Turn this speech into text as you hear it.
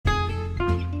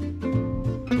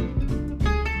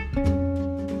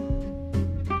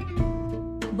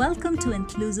Welcome to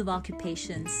Inclusive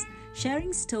Occupations,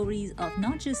 sharing stories of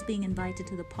not just being invited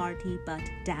to the party but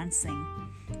dancing.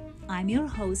 I'm your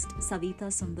host,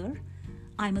 Savita Sundar.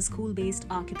 I'm a school based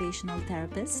occupational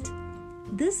therapist.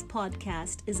 This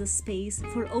podcast is a space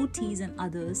for OTs and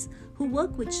others who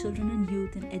work with children and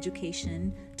youth in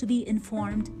education to be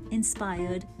informed,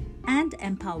 inspired, and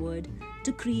empowered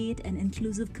to create an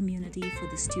inclusive community for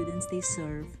the students they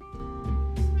serve.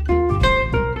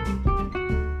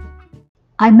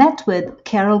 I met with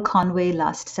Carol Conway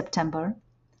last September.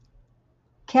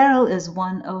 Carol is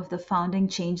one of the founding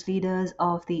change leaders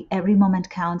of the Every Moment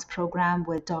Counts program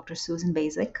with Dr. Susan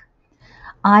Basic.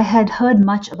 I had heard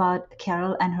much about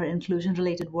Carol and her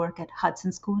inclusion-related work at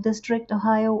Hudson School District,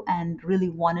 Ohio, and really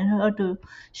wanted her to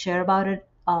share about it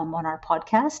on our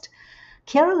podcast.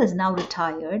 Carol is now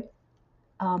retired,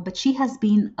 but she has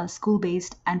been a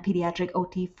school-based and pediatric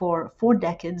OT for 4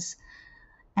 decades,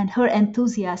 and her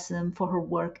enthusiasm for her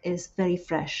work is very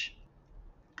fresh.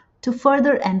 To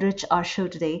further enrich our show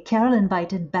today, Carol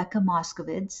invited Becca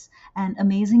Moskowitz, an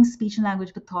amazing speech and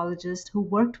language pathologist who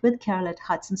worked with Carol at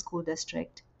Hudson School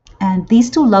District. And these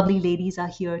two lovely ladies are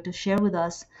here to share with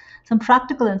us some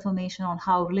practical information on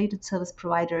how related service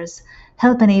providers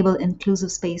help enable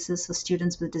inclusive spaces for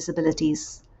students with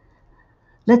disabilities.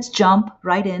 Let's jump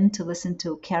right in to listen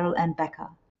to Carol and Becca.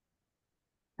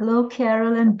 Hello,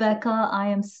 Carol and Becca. I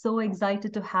am so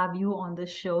excited to have you on the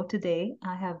show today.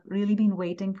 I have really been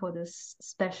waiting for this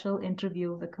special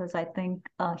interview because I think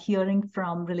hearing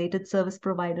from related service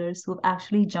providers who've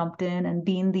actually jumped in and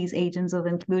been these agents of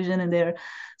inclusion in their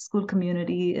school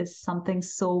community is something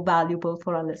so valuable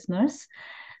for our listeners.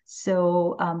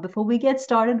 So before we get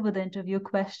started with the interview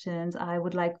questions, I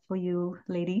would like for you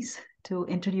ladies to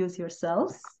introduce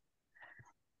yourselves.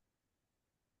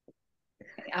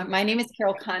 My name is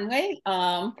Carol Conway.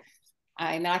 I'm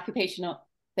an occupational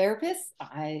therapist.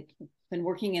 I've been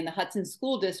working in the Hudson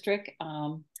School District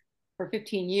for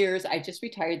 15 years. I just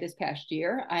retired this past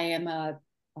year. I am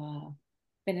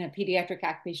been a pediatric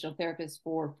occupational therapist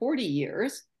for 40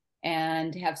 years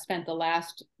and have spent the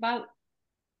last about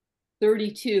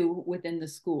 32 within the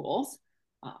schools.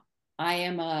 I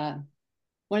am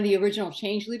one of the original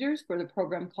change leaders for the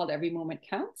program called Every Moment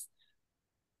Counts.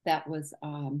 That was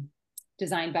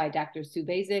designed by Dr. Sue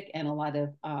Basic and a lot of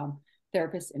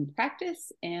therapists in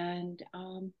practice. And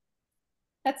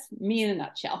that's me in a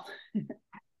nutshell.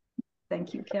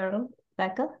 Thank you, Carol.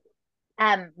 Becca?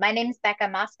 My name is Becca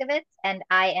Moskowitz, and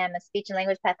I am a speech and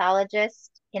language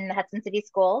pathologist in the Hudson City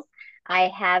Schools. I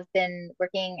have been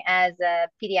working as a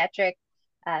pediatric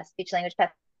speech language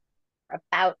pathologist for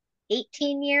about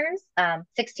 18 years,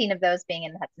 16 of those being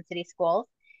in the Hudson City Schools.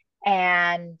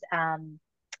 And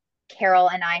Carol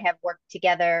and I have worked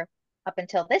together up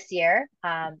until this year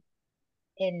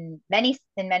in many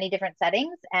different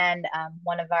settings, and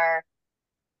one of our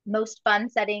most fun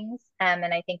settings, and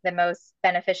I think the most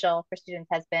beneficial for students,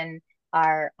 has been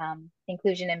our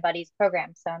Inclusion in Buddies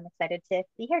program. So I'm excited to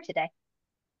be here today.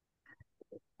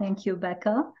 Thank you,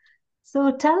 Becca.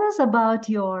 So tell us about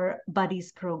your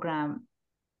Buddies program,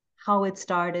 how it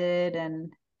started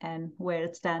and where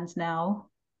it stands now.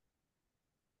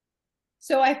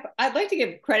 So I'd like to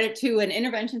give credit to an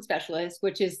intervention specialist,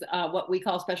 which is what we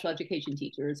call special education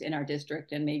teachers in our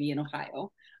district and maybe in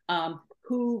Ohio,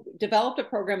 who developed a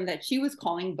program that she was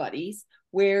calling Buddies,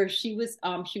 where she was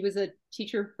a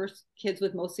teacher for kids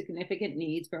with most significant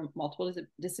needs for multiple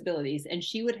disabilities. And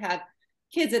she would have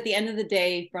kids at the end of the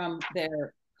day from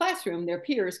their classroom, their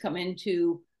peers, come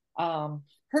into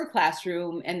her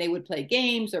classroom, and they would play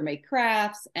games or make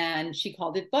crafts, and she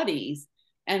called it Buddies.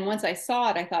 And once I saw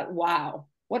it, I thought, wow,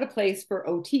 what a place for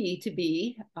OT to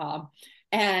be.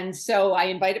 And so I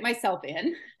invited myself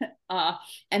in.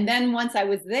 And then once I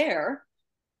was there,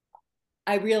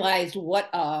 I realized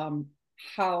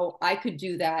how I could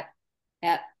do that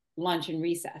at lunch and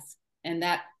recess. And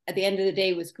that at the end of the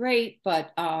day was great,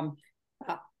 but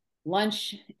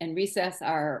lunch and recess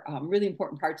are really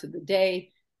important parts of the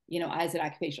day. You know, as an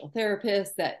occupational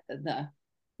therapist, that the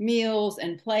meals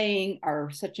and playing are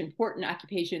such important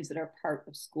occupations that are part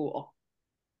of school.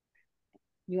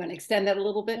 You want to extend that a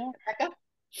little bit, Becca?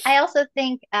 I also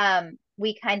think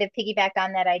we kind of piggybacked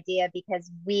on that idea because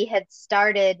we had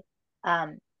started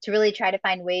to really try to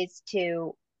find ways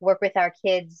to work with our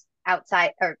kids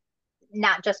outside, or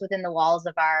not just within the walls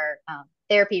of our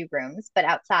therapy rooms, but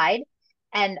outside.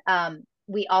 And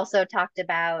we also talked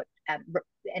about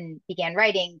and began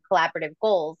writing collaborative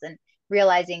goals, and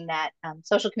realizing that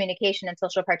social communication and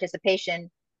social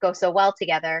participation go so well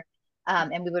together.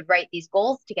 And we would write these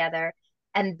goals together.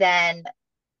 And then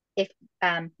if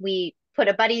we put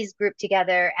a buddies group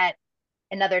together at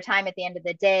another time at the end of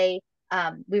the day,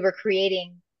 we were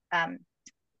creating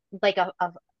like a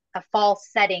false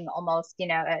setting almost,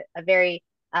 a very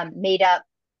made up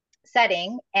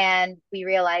setting. And we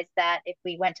realized that if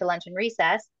we went to lunch and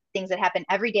recess, things that happen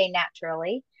every day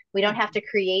naturally, we don't have to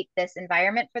create this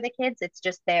environment for the kids. It's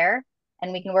just there.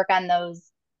 And we can work on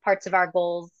those parts of our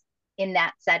goals in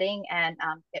that setting. And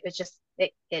it was just,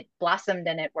 it blossomed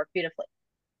and it worked beautifully.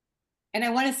 And I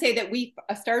want to say that we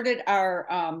started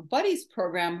our Buddies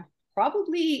program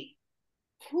probably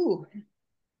 12,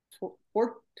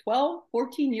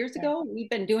 14 years ago. We've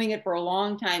been doing it for a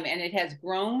long time, and it has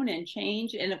grown and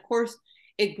changed. And of course,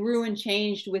 it grew and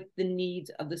changed with the needs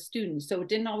of the students. So it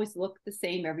didn't always look the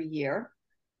same every year.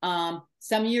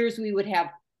 Some years we would have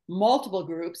multiple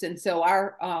groups. And so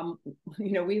our,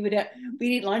 we'd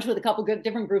eat lunch with a couple of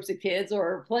different groups of kids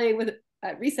or play with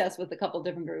at recess with a couple of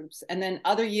different groups. And then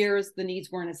other years the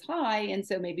needs weren't as high. And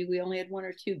so maybe we only had one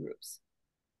or two groups.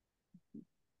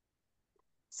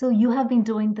 So you have been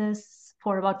doing this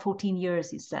for about 14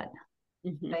 years, you said,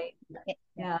 right?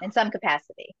 Yeah, in some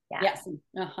capacity. Yeah. Yes.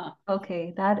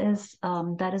 Okay, that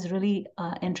is really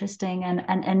interesting.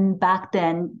 And back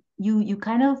then, you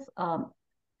kind of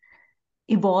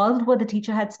evolved what the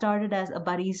teacher had started as a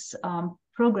buddies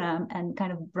program and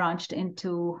kind of branched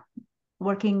into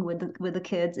working with the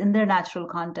kids in their natural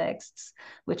contexts,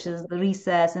 which is the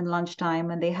recess and lunchtime,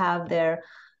 and they have their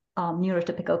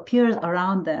neurotypical peers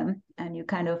around them, and you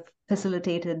kind of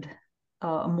facilitated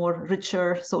a more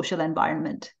richer social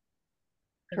environment.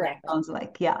 Correct. Sounds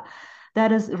like, yeah,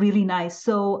 that is really nice.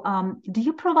 So do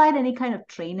you provide any kind of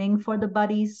training for the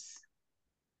buddies?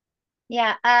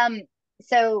 Yeah,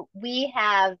 so we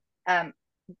have a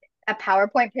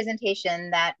PowerPoint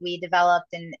presentation that we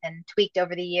developed and tweaked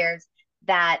over the years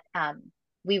that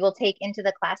we will take into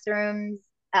the classrooms.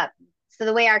 So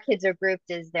the way our kids are grouped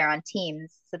is they're on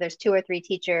teams. So there's 2 or 3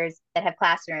 teachers that have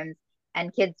classrooms,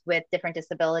 and kids with different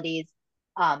disabilities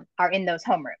are in those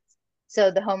homerooms.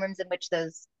 So the homerooms in which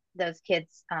those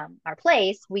kids are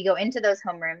placed, we go into those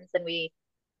homerooms and we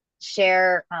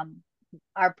share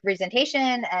our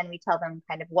presentation, and we tell them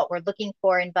kind of what we're looking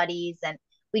for in buddies. And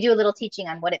we do a little teaching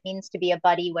on what it means to be a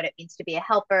buddy, what it means to be a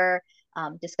helper,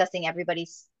 discussing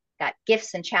everybody's got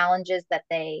gifts and challenges that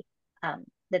they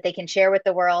can share with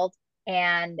the world.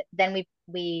 And then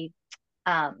we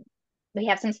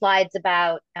have some slides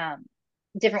about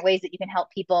different ways that you can help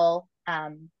people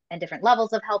and different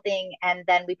levels of helping. And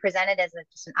then we present it as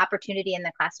just an opportunity in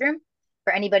the classroom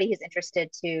for anybody who's interested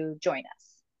to join us.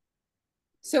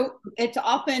 So it's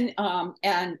often,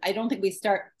 and I don't think we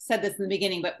said this in the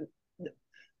beginning, but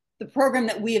the program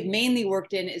that we have mainly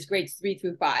worked in is grades 3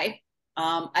 through 5.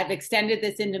 I've extended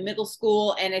this into middle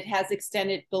school, and it has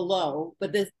extended below,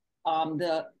 but this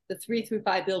the 3 through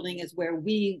 5 building is where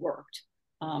we worked.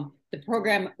 The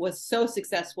program was so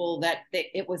successful that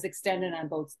it was extended on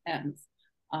both ends.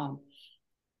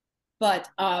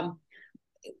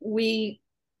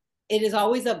 It is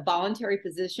always a voluntary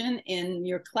position in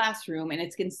your classroom, and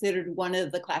it's considered one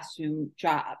of the classroom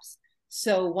jobs.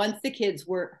 So once the kids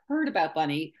heard about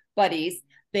buddies,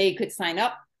 they could sign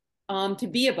up to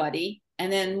be a buddy.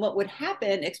 And then what would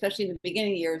happen, especially in the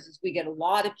beginning years, is we get a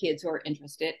lot of kids who are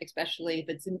interested, especially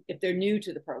if they're new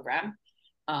to the program.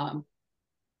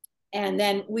 And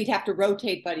then we'd have to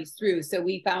rotate buddies through. So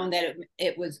we found that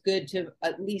it was good to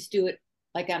at least do it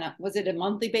like was it a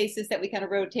monthly basis that we kind of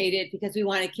rotated, because we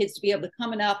wanted kids to be able to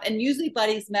come enough. And usually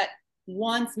buddies met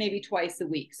once, maybe twice a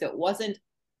week. So it wasn't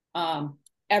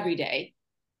every day,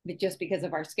 but just because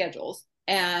of our schedules.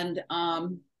 And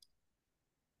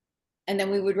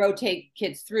then we would rotate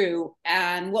kids through.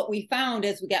 And what we found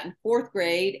as we got in 4th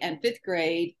grade and 5th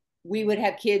grade, we would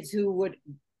have kids who would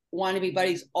want to be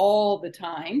buddies all the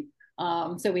time.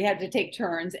 So we had to take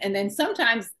turns. And then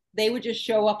sometimes they would just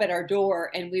show up at our door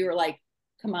and we were like,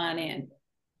 come on in.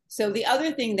 So the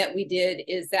other thing that we did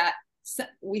is that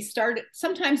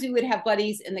sometimes we would have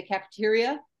buddies in the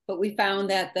cafeteria, but we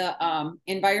found that the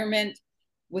environment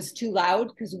was too loud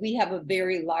because we have a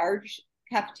very large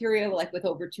cafeteria, like with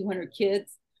over 200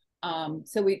 kids.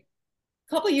 So a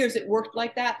couple of years it worked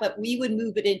like that, but we would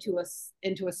move it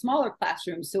into a smaller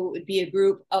classroom. So it would be a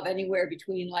group of anywhere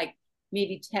between like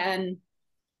maybe 10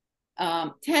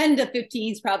 to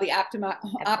 15 is probably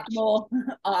optimal.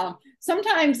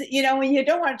 Sometimes, when you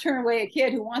don't want to turn away a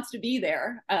kid who wants to be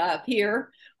there,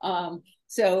 here.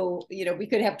 So, we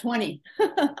could have 20.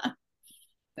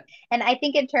 And I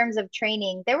think in terms of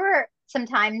training, there were some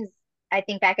times, I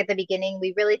think back at the beginning,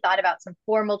 we really thought about some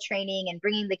formal training and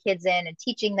bringing the kids in and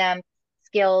teaching them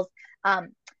skills.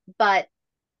 But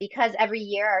because every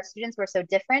year our students were so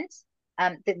different,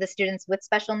 the students with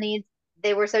special needs,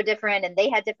 they were so different and they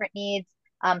had different needs.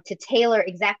 To tailor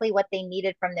exactly what they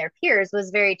needed from their peers was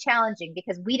very challenging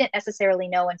because we didn't necessarily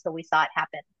know until we saw it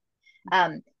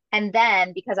happen. And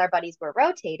then because our buddies were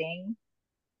rotating,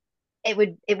 it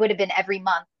would have been every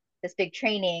month this big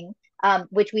training,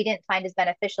 which we didn't find as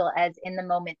beneficial as in the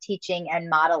moment teaching and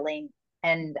modeling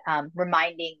and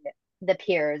reminding the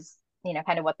peers,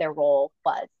 kind of what their role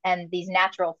was. And these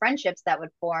natural friendships that would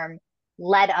form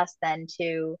led us then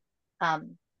to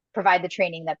provide the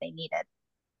training that they needed.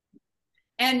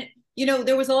 And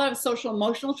there was a lot of social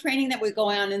emotional training that was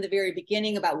going on in the very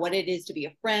beginning about what it is to be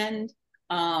a friend.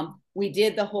 We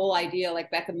did the whole idea,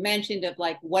 like Becca mentioned, of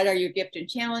like, what are your gifts and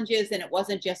challenges? And it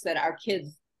wasn't just that our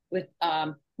kids with who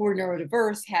are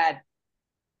neurodiverse had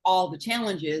all the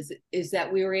challenges, is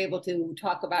that we were able to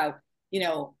talk about,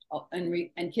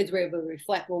 and kids were able to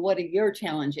reflect, well, what are your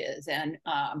challenges? And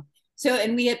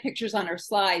and we had pictures on our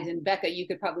slides, and Becca, you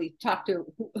could probably talk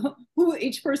to who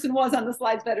each person was on the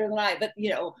slides better than I, but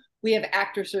we have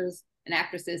actresses and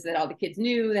actresses that all the kids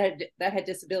knew that had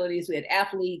disabilities. We had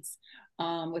athletes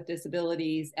with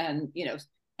disabilities, and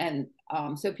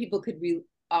so people could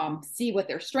see what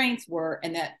their strengths were,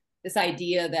 and that this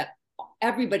idea that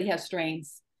everybody has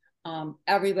strengths,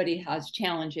 everybody has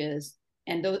challenges,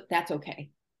 and that's okay.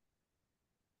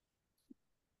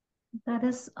 That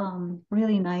is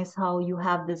really nice how you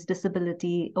have this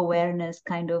disability awareness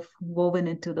kind of woven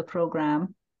into the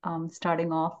program,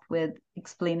 starting off with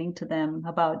explaining to them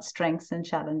about strengths and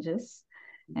challenges,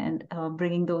 and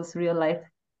bringing those real life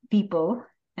people,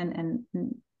 and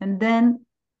then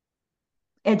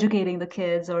educating the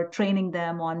kids or training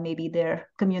them on maybe their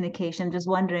communication. Just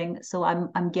wondering, so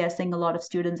I'm guessing a lot of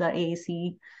students are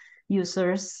AAC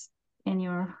users in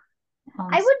your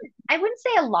I wouldn't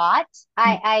say a lot.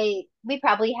 We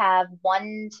probably have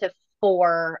 1 to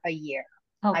 4 a year.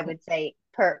 Okay. I would say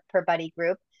per buddy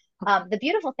group. Okay. The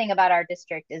beautiful thing about our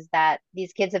district is that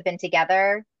these kids have been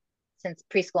together since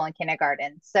preschool and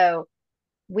kindergarten. So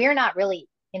we're not really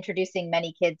introducing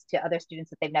many kids to other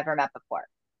students that they've never met before.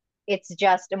 It's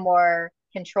just a more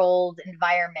controlled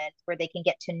environment where they can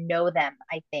get to know them,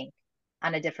 I think,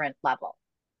 on a different level.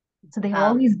 So they've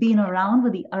always been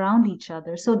around each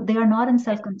other. So they are not in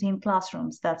self-contained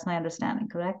classrooms. That's my understanding,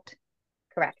 correct?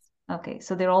 Correct. Okay,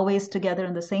 so they're always together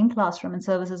in the same classroom, and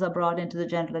services are brought into the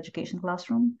general education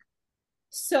classroom?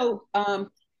 So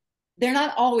they're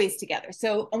not always together.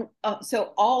 So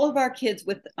all of our kids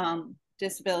with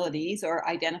disabilities or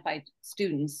identified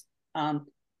students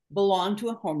belong to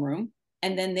a homeroom,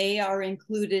 and then they are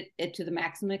included to the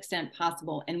maximum extent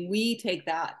possible. And we take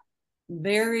that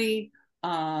very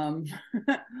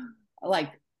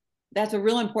like, that's a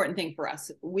real important thing for us.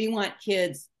 We want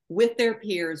kids with their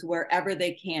peers wherever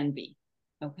they can be.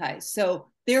 Okay, so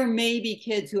there may be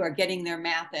kids who are getting their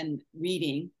math and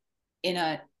reading in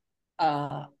a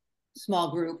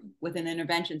small group with an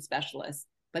intervention specialist,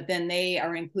 but then they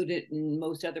are included in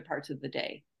most other parts of the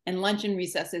day. And lunch and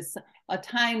recess is a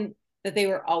time that they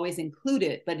were always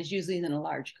included, but it's usually in a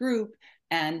large group,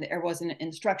 and there wasn't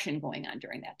instruction going on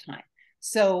during that time.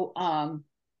 So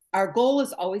our goal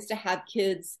is always to have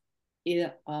kids in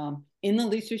the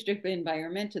least restrictive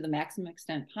environment to the maximum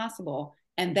extent possible.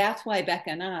 And that's why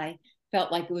Becca and I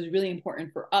felt like it was really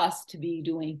important for us to be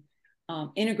doing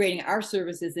integrating our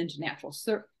services into natural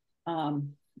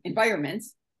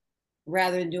environments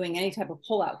rather than doing any type of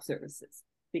pull-out services,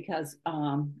 because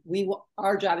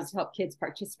our job is to help kids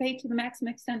participate to the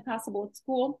maximum extent possible at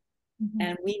school. Mm-hmm.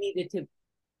 And we needed to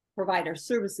provide our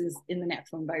services in the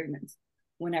natural environments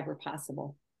whenever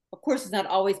possible. Of course, it's not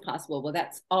always possible, but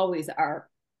that's always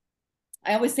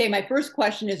I always say my first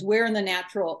question is, where in the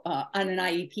natural, on an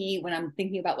IEP, when I'm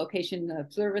thinking about location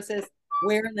of services,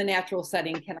 where in the natural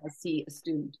setting can I see a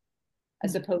student,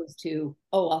 as opposed to,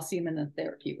 I'll see them in the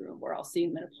therapy room, or I'll see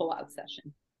them in a pull-out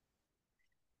session.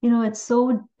 It's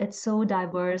so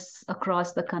diverse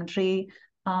across the country.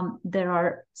 There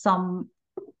are some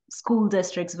school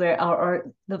districts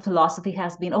where the philosophy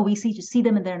has been, we see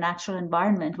them in their natural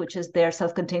environment, which is their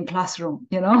self-contained classroom,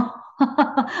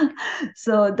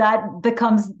 so that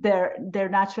becomes their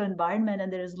natural environment,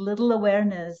 and there is little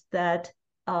awareness that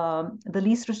the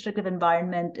least restrictive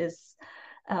environment is,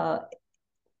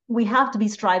 we have to be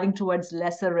striving towards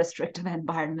lesser restrictive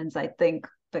environments, I think,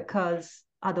 because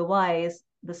otherwise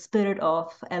the spirit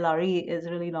of LRE is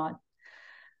really not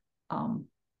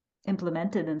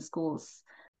implemented in schools.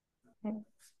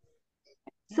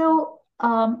 So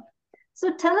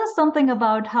tell us something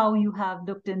about how you have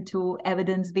looked into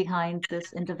evidence behind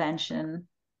this intervention,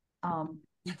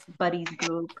 buddies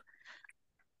group,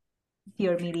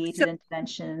 peer-mediated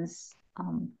interventions.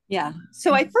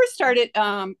 So I first started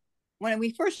when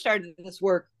we first started this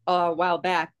work a while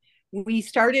back, we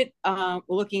started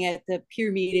looking at the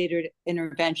peer-mediated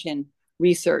intervention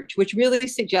research, which really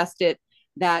suggested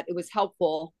that it was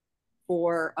helpful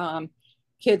for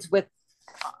kids with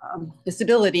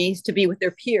disabilities to be with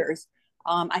their peers.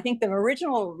 I think the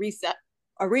original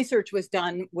research was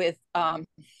done with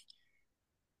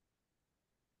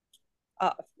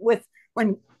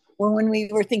when we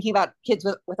were thinking about kids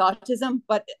with autism,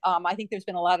 but I think there's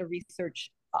been a lot of research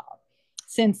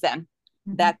since then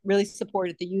that really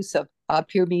supported the use of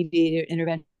peer-mediated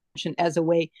intervention as a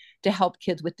way to help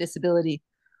kids with disability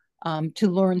to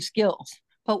learn skills.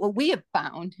 But what we have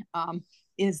found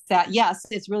is that, yes,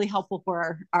 it's really helpful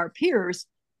for our peers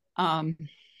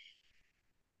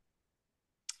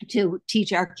to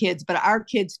teach our kids, but our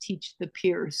kids teach the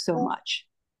peers so much.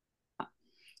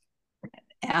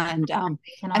 And I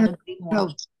don't know.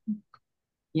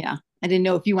 Yeah, I didn't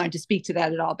know if you wanted to speak to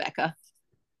that at all, Becca.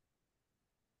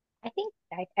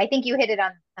 I think you hit it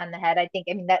on the head. I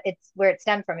mean that it's where it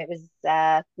stemmed from. It was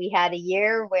we had a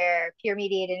year where peer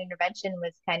mediated intervention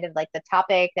was kind of like the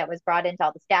topic that was brought into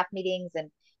all the staff meetings, and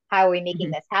how are we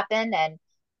making this happen? And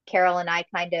Carol and I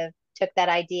kind of took that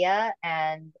idea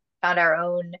and found our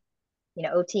own,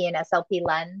 OT and SLP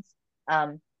lens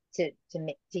to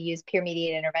use peer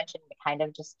mediated intervention. It kind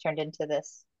of just turned into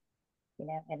this,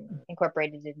 and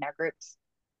incorporated it in our groups.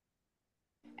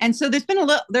 And so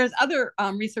there's other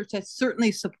research that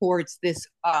certainly supports this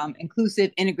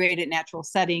inclusive, integrated, natural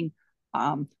setting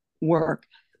work.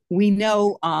 We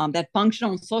know that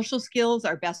functional and social skills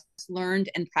are best learned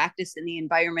and practiced in the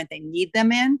environment they need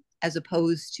them in, as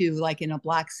opposed to like in a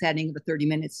block setting of a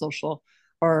 30-minute social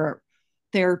or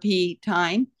therapy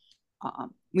time.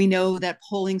 We know that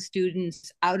pulling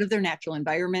students out of their natural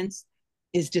environments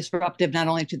is disruptive not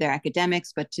only to their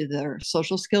academics, but to their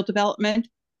social skill development.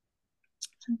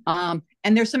 And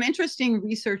there's some interesting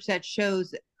research that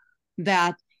shows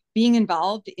that being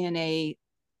involved in a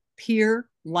peer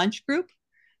lunch group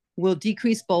will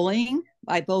decrease bullying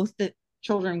by both the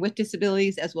children with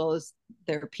disabilities as well as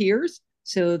their peers,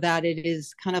 so that it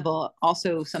is kind of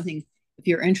also something, if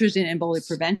you're interested in bully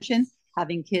prevention,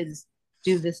 having kids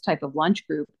do this type of lunch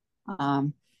group,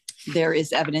 there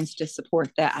is evidence to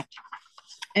support that.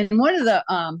 And one of the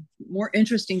more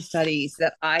interesting studies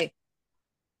that I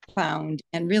found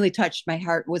and really touched my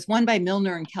heart was one by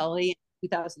Milner and Kelly in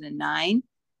 2009.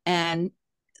 And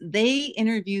they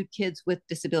interviewed kids with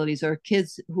disabilities or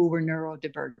kids who were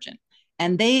neurodivergent.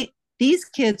 And these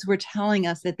kids were telling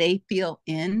us that they feel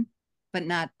in, but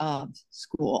not of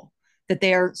school, that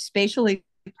they are spatially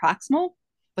proximal,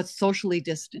 but socially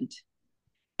distant.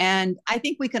 And I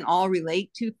think we can all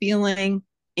relate to feeling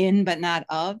in, but not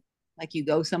of, like you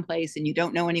go someplace and you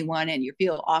don't know anyone and you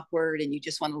feel awkward and you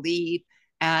just want to leave.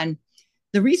 And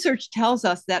the research tells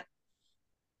us that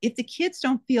if the kids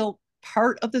don't feel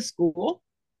part of the school,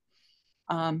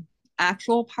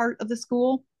 actual part of the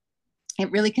school,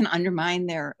 it really can undermine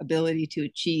their ability to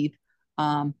achieve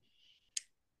a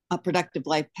productive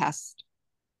life past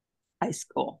high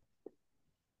school.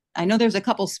 I know there's a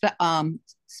couple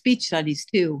speech studies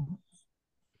too.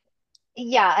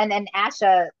 Yeah, and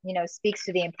ASHA, speaks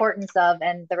to the importance of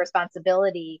and the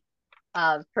responsibility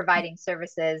of providing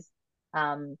services,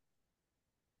 in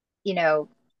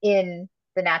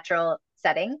the natural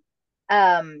setting,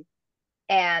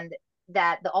 and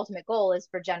that the ultimate goal is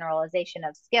for generalization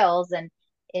of skills, and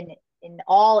in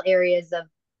all areas of,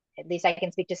 at least I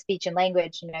can speak to speech and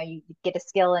language, you get a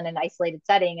skill in an isolated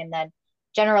setting and then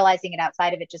generalizing it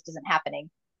outside of it just isn't happening.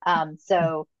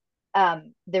 So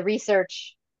the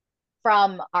research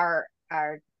from our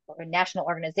national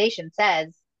organization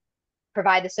says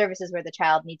provide the services where the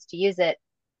child needs to use it.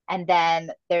 And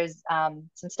then there's some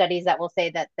studies that will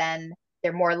say that then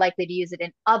they're more likely to use it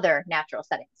in other natural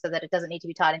settings, so that it doesn't need to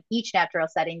be taught in each natural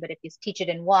setting, but if you teach it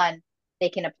in one, they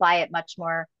can apply it much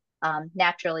more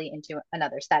naturally into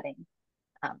another setting,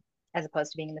 as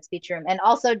opposed to being in the speech room. And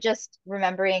also just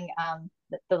remembering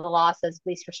that the law says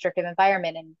least restrictive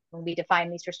environment. And when we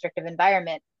define least restrictive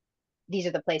environment, these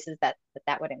are the places that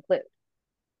would include,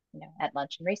 at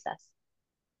lunch and recess.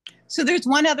 So there's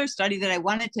one other study that I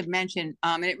wanted to mention,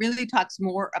 and it really talks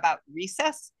more about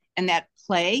recess and that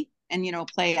play, and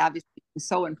play obviously is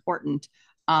so important,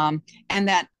 and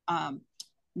that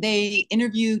they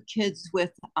interviewed kids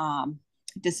with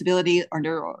disability or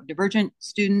neurodivergent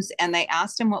students, and they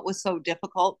asked them what was so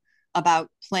difficult about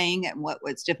playing and what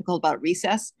was difficult about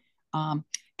recess,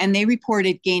 and they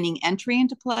reported gaining entry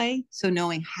into play, so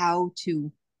knowing how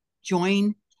to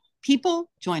join people,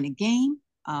 join a game.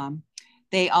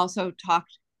 They also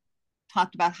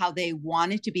talked about how they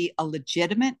wanted to be a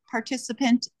legitimate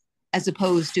participant as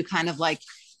opposed to kind of like,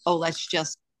 oh,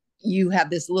 you have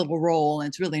this little role and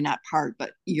it's really not part,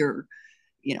 but you're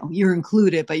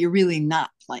included, but you're really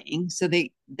not playing. So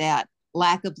that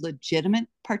lack of legitimate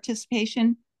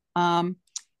participation. And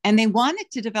they wanted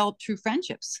to develop true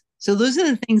friendships. So those are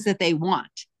the things that they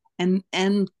want.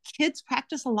 And kids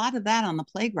practice a lot of that on the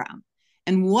playground.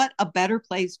 And what a better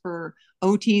place for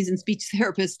OTs and speech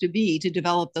therapists to be to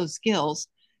develop those skills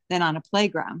than on a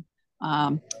playground.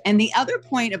 And the other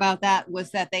point about that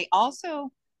was that they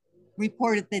also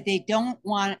reported that they don't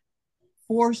want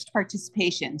forced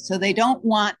participation. So they don't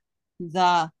want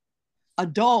the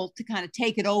adult to kind of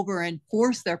take it over and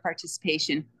force their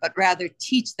participation, but rather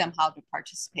teach them how to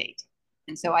participate.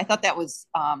 And so I thought that was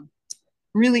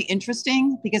really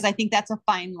interesting, because I think that's a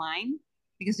fine line,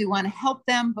 because we want to help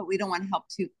them, but we don't want to help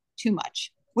too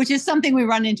much, which is something we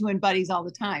run into in buddies all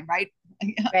the time, right?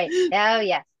 Right. Oh,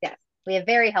 yes. Yes. We have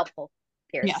very helpful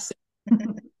peers. Yes.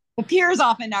 The peers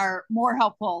often are more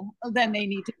helpful than they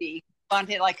need to be. Want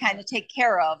to like kind of take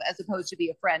care of as opposed to be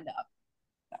a friend of.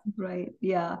 Right.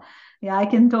 Yeah. Yeah. I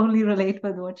can totally relate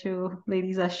with what you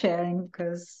ladies are sharing,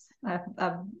 because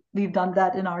we've done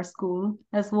that in our school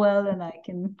as well. And I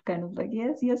can kind of like,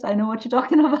 yes, I know what you're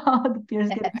talking about. The peers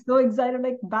get so excited,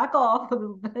 like back off a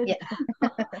little bit. Yeah.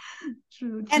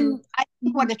 True. And I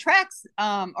think what attracts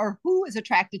or who is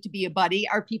attracted to be a buddy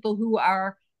are people who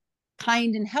are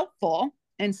kind and helpful.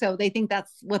 And so they think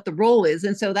that's what the role is.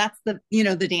 And so that's the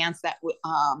dance that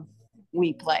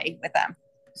we play with them.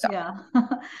 So yeah.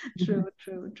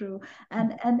 True.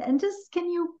 And just,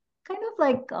 can you kind of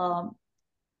like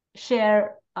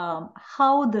share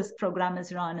how this program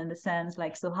is run, in the sense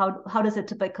like, so how does a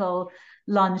typical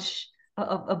lunch,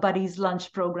 a buddy's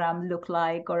lunch program look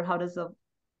like, or how does a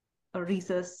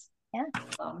recess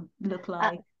look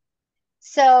like?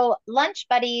 So lunch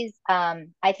buddies,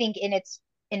 I think in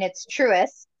its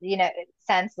truest,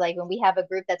 sense, like when we have a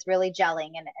group that's really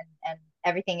gelling and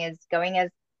everything is going as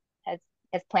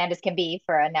planned as can be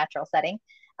for a natural setting.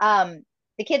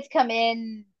 The kids come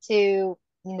in to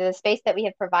the space that we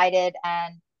have provided,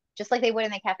 and just like they would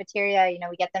in the cafeteria,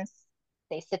 we get them,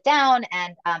 they sit down,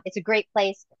 and it's a great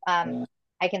place.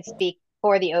 I can speak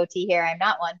for the OT here. I'm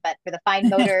not one, but for the fine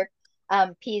motor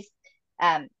piece,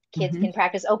 kids can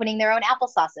practice opening their own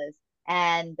applesauces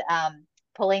and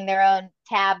pulling their own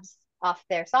tabs off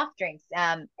their soft drinks.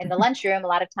 In the lunchroom, a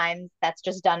lot of times that's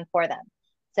just done for them.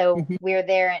 So we're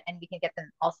there and we can get them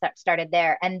all started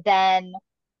there. And then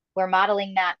we're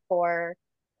modeling that for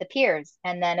the peers.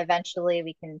 And then eventually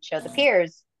we can show the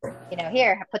peers,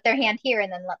 here, put their hand here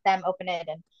and then let them open it,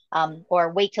 and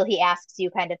or wait till he asks you,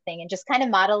 kind of thing. And just kind of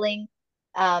modeling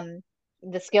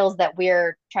the skills that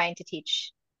we're trying to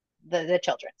teach the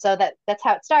children. So that's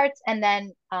how it starts. And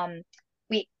then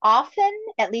we often,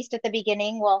 at least at the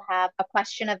beginning, will have a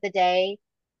question of the day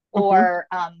or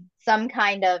some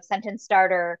kind of sentence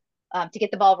starter to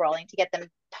get the ball rolling, to get them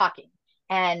talking,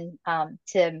 and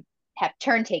to have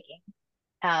turn taking.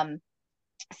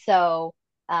 So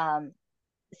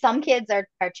some kids are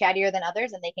chattier than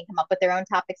others, and they can come up with their own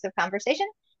topics of conversation.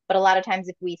 But a lot of times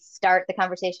if we start the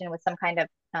conversation with some kind of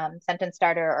sentence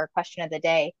starter or question of the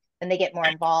day, then they get more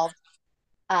involved.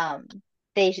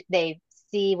 They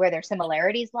see where their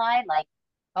similarities lie. Like,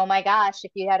 oh my gosh,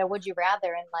 if you had a would you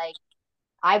rather, and like,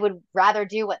 I would rather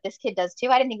do what this kid does too.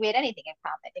 I didn't think we had anything in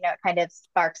common. It kind of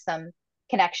sparks some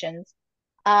connections.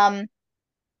 And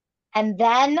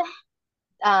then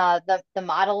the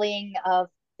modeling of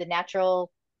the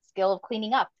natural skill of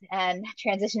cleaning up and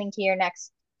transitioning to your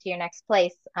next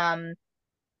place.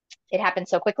 It happens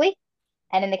so quickly.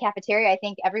 And in the cafeteria, I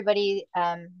think everybody,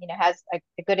 has a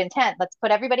good intent. Let's put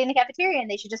everybody in the cafeteria and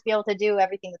they should just be able to do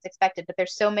everything that's expected. But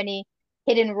there's so many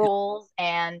hidden rules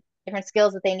and different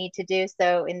skills that they need to do.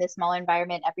 So in this small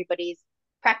environment, everybody's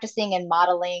practicing and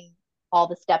modeling all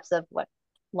the steps of what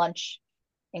lunch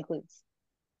includes.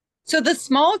 So the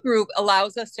small group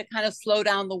allows us to kind of slow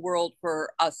down the world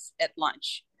for us at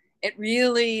lunch. It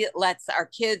really lets our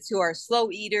kids who are slow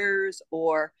eaters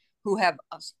or who have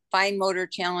fine motor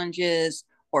challenges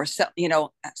or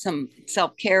some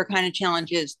self-care kind of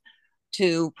challenges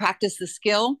to practice the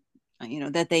skill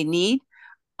that they need.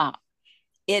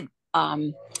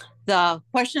 The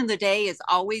question of the day is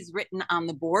always written on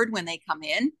the board when they come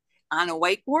in on a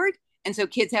whiteboard, and so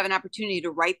kids have an opportunity to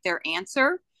write their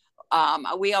answer.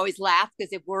 We always laugh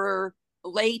because if we're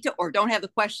late or don't have the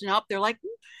question up, they're like,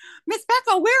 Miss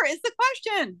Becca, where is the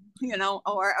question?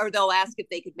 Or they'll ask if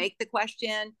they could make the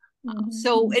question.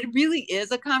 So it really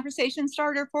is a conversation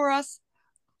starter for us.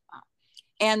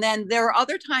 And then there are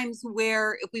other times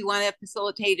where if we want to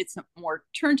facilitate some more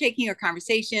turn taking or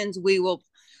conversations, we will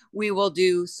we will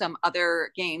do some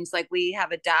other games. Like we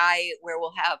have a die where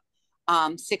we'll have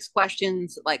 6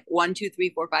 questions, like 1, 2,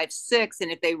 3, 4, 5, 6.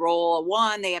 And if they roll a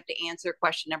 1, they have to answer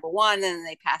question number 1, and then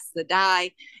they pass the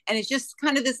die. And it's just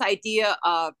kind of this idea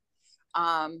of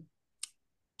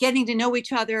getting to know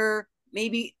each other,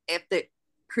 maybe if the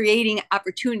creating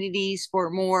opportunities for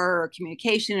more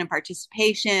communication and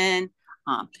participation.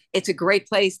 It's a great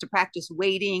place to practice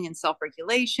waiting and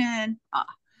self-regulation.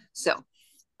 So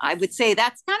I would say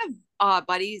that's kind of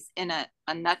buddies in a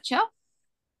nutshell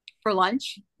for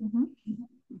lunch. Mm-hmm.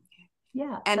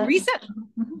 Yeah. And recess.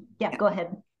 Mm-hmm. Yeah, go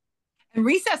ahead. And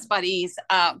recess buddies,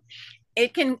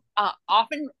 it can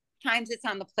oftentimes it's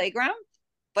on the playground,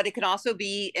 but it can also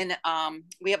be in,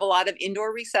 we have a lot of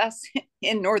indoor recess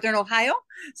in Northern Ohio.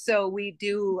 So we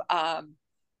do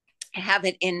have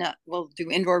it in, we'll do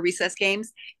indoor recess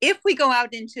games. If we go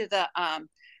out into the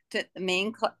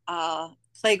main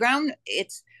playground,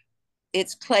 it's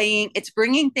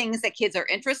bringing things that kids are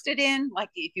interested in. Like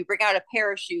if you bring out a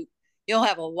parachute, you'll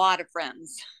have a lot of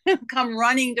friends come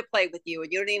running to play with you,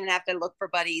 and you don't even have to look for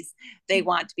buddies. They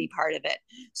want to be part of it.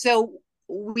 So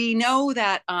we know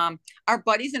that our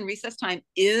buddies in recess time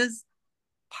is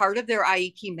part of their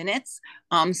IEP minutes.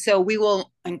 So we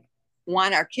will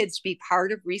want our kids to be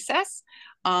part of recess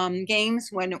games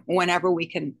whenever we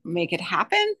can make it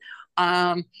happen.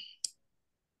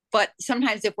 But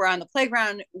sometimes if we're on the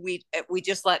playground, we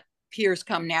just let peers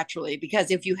come naturally, because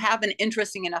if you have an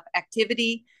interesting enough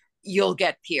activity, you'll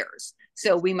get peers.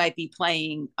 So we might be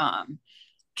playing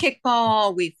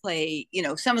kickball. We play,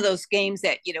 some of those games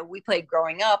that, we played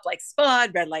growing up, like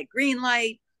Spud, red light, green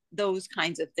light, those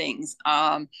kinds of things.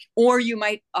 Or you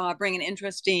might bring an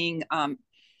interesting,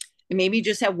 maybe you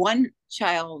just have one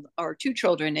child or 2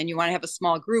 children and you want to have a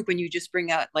small group, and you just bring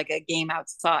out like a game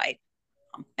outside.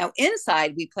 Now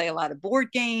inside, we play a lot of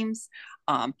board games.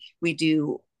 We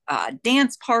do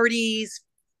dance parties,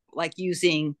 like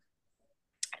using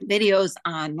videos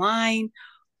online.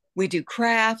 We do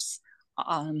crafts,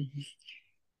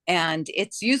 and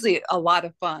it's usually a lot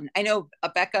of fun. I know,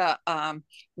 Becca,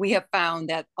 we have found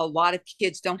that a lot of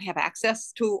kids don't have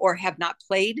access to or have not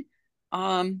played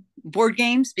board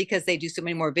games because they do so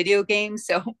many more video games.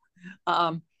 So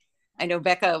I know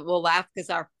Becca will laugh because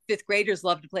our 5th graders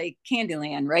love to play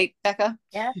Candyland, right, Becca?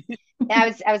 Yeah.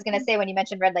 Yeah, I was going to say, when you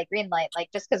mentioned red light, green light, like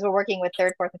just because we're working with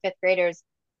 3rd, 4th, and 5th graders,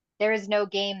 there is no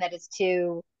game that is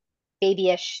too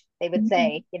babyish, they would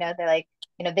say. They're like,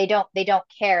 they don't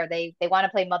care. They want to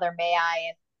play Mother May I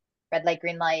and red light,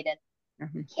 green light,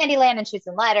 and Candyland and Chutes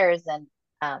and Ladders, and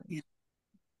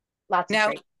lots of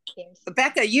great games.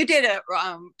 Becca, you did a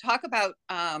talk about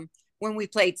when we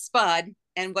played Spud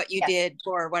and what you did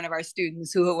for one of our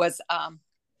students who was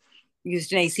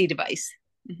used an AC device.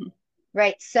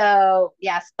 Right. So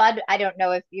yeah, Spud. I don't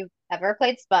know if you've ever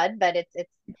played Spud, but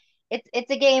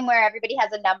it's a game where everybody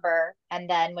has a number, and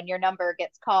then when your number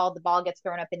gets called, the ball gets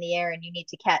thrown up in the air, and you need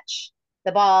to catch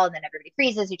the ball, and then everybody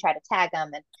freezes. You try to tag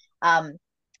them, and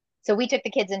so we took the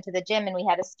kids into the gym, and we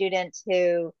had a student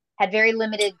who had very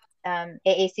limited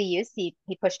AAC use. He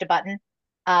pushed a button,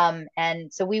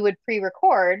 and so we would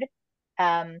pre-record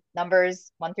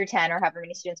numbers 1 through 10, or however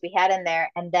many students we had in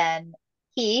there, and then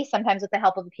he, sometimes with the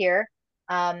help of a peer,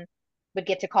 would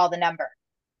get to call the number.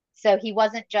 So he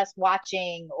wasn't just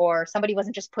watching, or somebody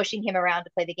wasn't just pushing him around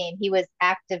to play the game. He was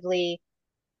actively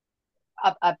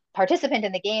a participant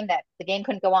in the game, that the game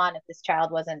couldn't go on if this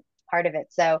child wasn't part of it.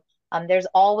 So there's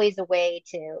always a way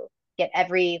to get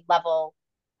every level,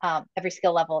 every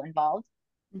skill level involved.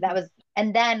 That was,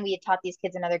 and then we had taught these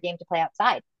kids another game to play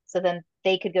outside. So then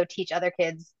they could go teach other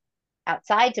kids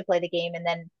outside to play the game, and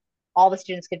then all the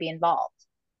students could be involved.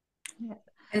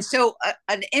 And so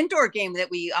an indoor game that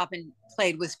we often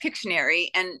played was Pictionary.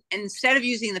 And instead of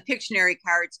using the Pictionary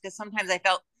cards, because sometimes I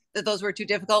felt that those were too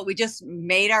difficult, we just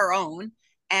made our own.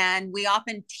 And we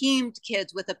often teamed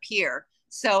kids with a peer.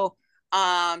 So,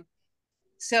 and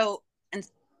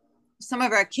some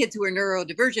of our kids who were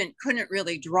neurodivergent couldn't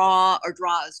really draw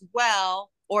as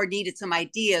well, or needed some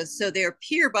ideas. So their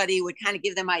peer buddy would kind of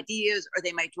give them ideas, or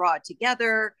they might draw it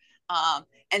together.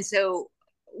 And so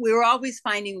we were always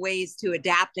finding ways to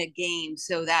adapt a game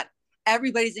so that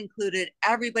everybody's included,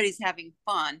 everybody's having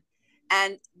fun.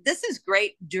 And this is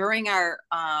great during our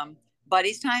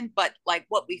buddies time. But like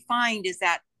what we find is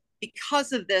that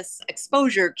because of this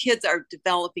exposure, kids are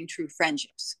developing true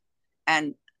friendships.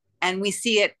 And we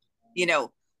see it,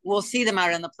 we'll see them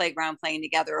out on the playground playing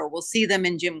together, or we'll see them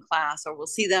in gym class, or we'll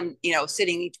see them,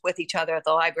 sitting with each other at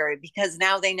the library, because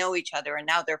now they know each other and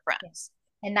now they're friends.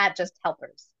 And not just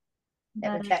helpers.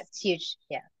 That's huge.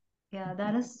 Yeah. Yeah,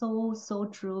 that is so, so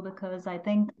true because I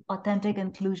think authentic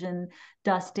inclusion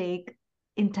does take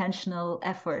intentional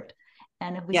effort.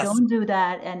 And if we Yes. don't do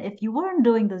that, and if you weren't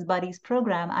doing this buddies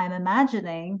program, I'm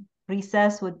imagining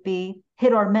recess would be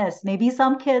hit or miss. Maybe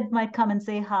some kid might come and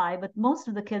say hi, but most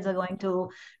of the kids are going to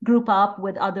group up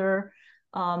with other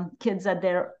kids at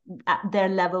their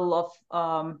level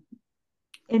of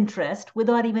interest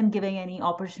without even giving any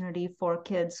opportunity for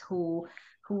kids who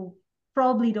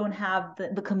probably don't have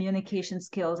the communication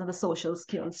skills and the social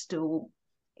skills to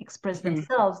express Mhm.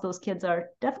 themselves. Those kids are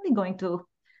definitely going to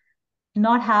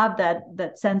not have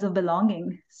that sense of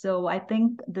belonging. So I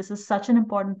think this is such an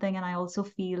important thing, and I also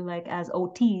feel like as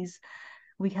OTs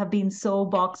we have been so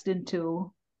boxed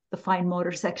into the fine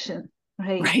motor section,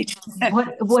 right? Right.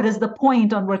 What is the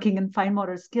point on working in fine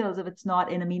motor skills if it's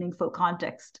not in a meaningful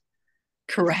context?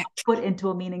 Correct. Put into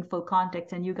a meaningful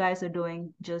context, and you guys are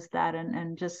doing just that,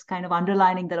 and just kind of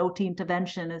underlining that OT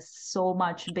intervention is so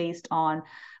much based on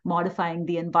modifying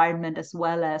the environment as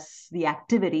well as the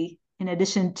activity, in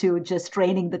addition to just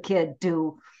training the kid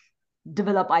to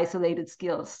develop isolated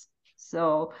skills.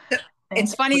 So It's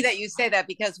thank funny you. that you say that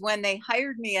because when they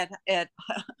hired me at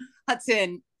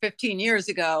Hudson 15 years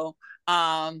ago,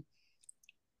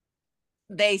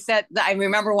 they said, I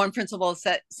remember one principal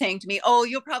saying to me, "Oh,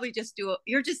 you'll just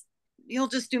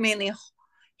do mainly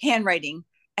handwriting."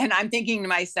 And I'm thinking to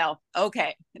myself,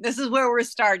 okay, this is where we're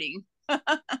starting.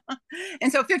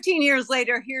 And so 15 years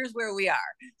later, here's where we are.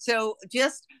 So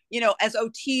just, as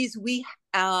OTs, we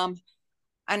have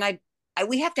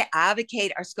to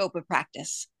advocate our scope of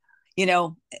practice,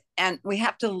 and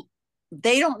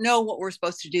they don't know what we're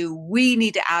supposed to do. We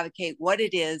need to advocate what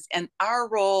it is, and our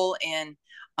role in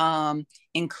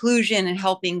inclusion and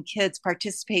helping kids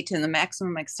participate to the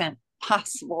maximum extent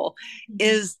possible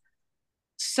is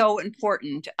so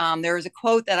important. There is a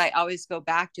quote that I always go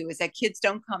back to, is that kids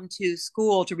don't come to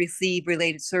school to receive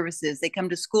related services. They come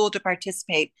to school to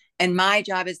participate. And my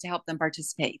job is to help them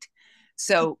participate.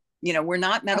 So, we're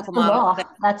not medical models.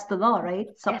 That's the law, right?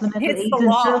 Yes. Supplemental It's the aids and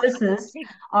law. services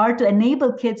are to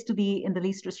enable kids to be in the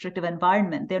least restrictive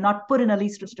environment. They're not put in a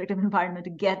least restrictive environment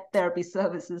to get therapy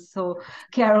services. So,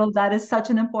 Carol, that is such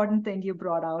an important thing you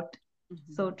brought out.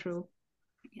 So true.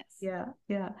 Yes. Yeah,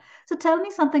 yeah. So tell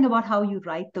me something about how you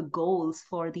write the goals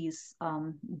for these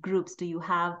groups. Do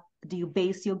you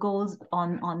base your goals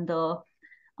on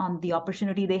the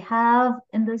opportunity they have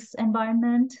in this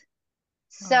environment?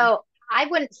 So I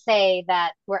wouldn't say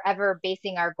that we're ever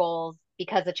basing our goals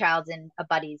because a child's in a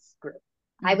buddies group.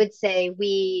 I would say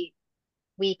we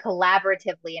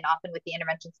collaboratively and often with the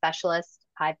intervention specialist,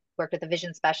 I've worked with the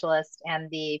vision specialist and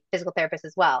the physical therapist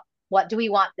as well. What do we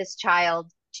want this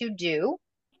child to do?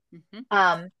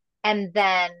 And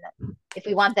then if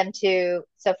we want them to,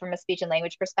 so from a speech and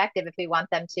language perspective, if we want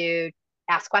them to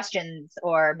ask questions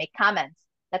or make comments,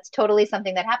 that's totally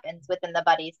something that happens within the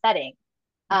buddy setting.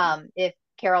 If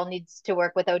Carol needs to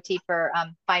work with OT for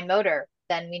fine motor,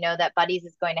 then we know that buddies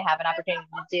is going to have an opportunity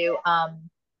to do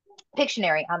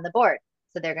Pictionary on the board.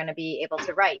 So they're going to be able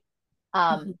to write.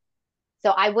 So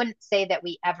I wouldn't say that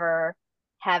we ever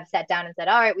have sat down and said,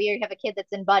 all right, we have a kid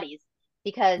that's in buddies,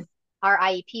 because our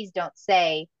IEPs don't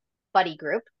say buddy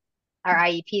group. Our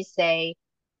IEPs say,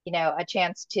 a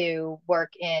chance to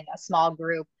work in a small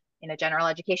group in a general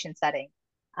education setting.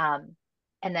 And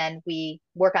then we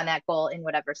work on that goal in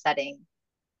whatever setting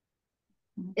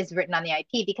is written on the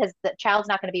IEP, because the child's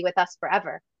not going to be with us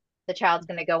forever. The child's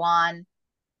going to go on,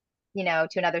 to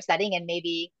another setting, and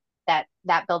maybe that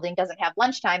building doesn't have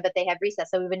lunchtime, but they have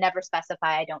recess. So we would never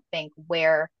specify, I don't think,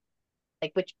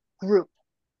 which group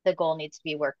the goal needs to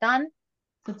be worked on.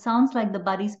 So it sounds like the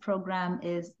buddies program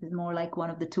is more like one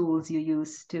of the tools you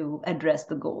use to address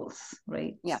the goals,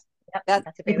 right? Yeah. Yep,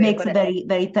 that's a great It way to makes put a it. very,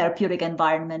 very therapeutic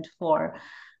environment for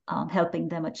helping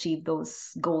them achieve those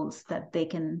goals that they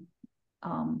can,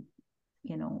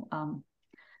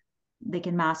 they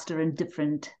can master in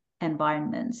different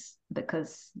environments,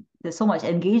 because there's so much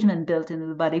engagement built into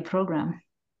the buddy program.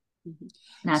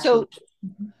 Naturally. So,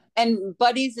 and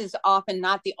buddies is often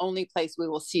not the only place we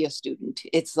will see a student.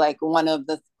 It's like one of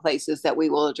the places that we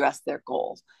will address their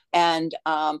goals. And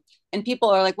people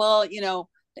are like, well,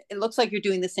 it looks like you're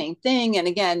doing the same thing. And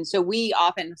again, so we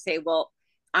often say, well,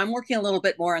 I'm working a little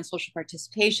bit more on social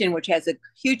participation, which has a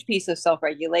huge piece of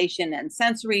self-regulation and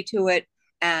sensory to it.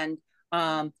 And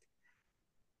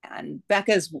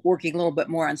Becca's working a little bit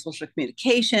more on social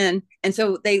communication. And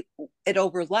so it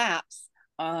overlaps,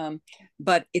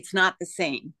 but it's not the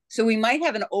same. So we might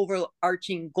have an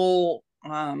overarching goal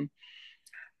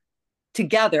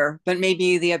together, but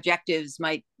maybe the objectives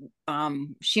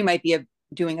she might be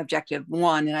doing objective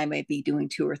 1 and I might be doing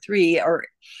 2 or 3, or,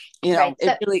 you know, Right.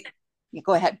 it really,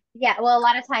 go ahead. Yeah, well, a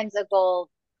lot of times a goal,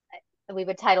 we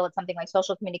would title it something like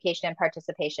social communication and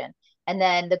participation. And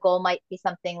then the goal might be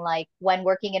something like, when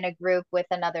working in a group with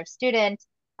another student,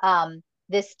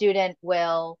 this student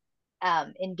will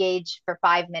engage for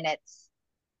 5 minutes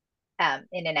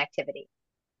in an activity.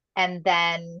 And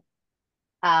then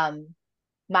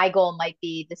my goal might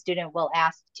be the student will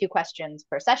ask 2 questions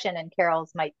per session, and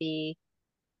Carol's might be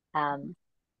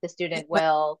the student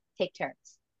will take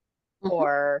turns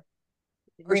or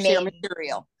share remain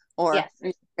material or yes.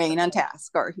 remain on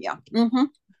task, or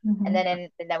And then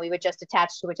we would just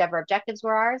attach to whichever objectives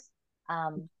were ours.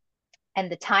 And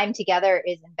the time together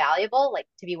is invaluable, like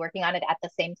to be working on it at the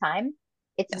same time.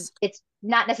 It's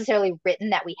not necessarily written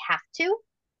that we have to,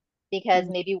 because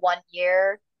maybe one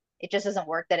year it just doesn't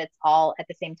work that it's all at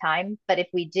the same time. But if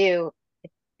we do,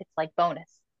 it's like bonus,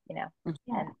 you know.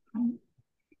 Yeah. I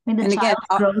mean, the child's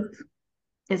growth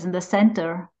is in the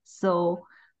center. So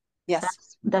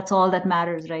yes, that's all that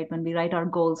matters, right? When we write our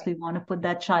goals, we want to put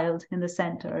that child in the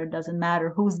center. It doesn't matter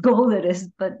whose goal it is,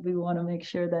 but we want to make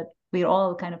sure that we're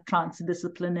all kind of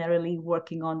transdisciplinarily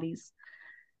working on these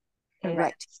areas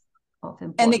right. of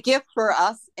importance. And the gift for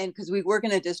us, and because we work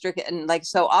in a district, and like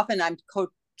so often I'm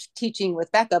co-teaching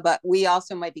with Becca, but we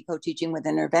also might be co-teaching with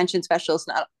intervention specialists,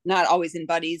 not always in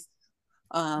buddies,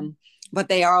 but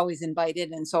they are always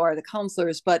invited, and so are the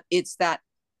counselors. But it's that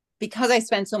because I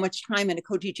spend so much time in a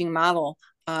co-teaching model,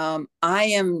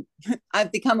 I've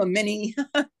become a mini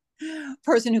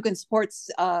person who can support,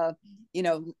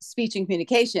 speech and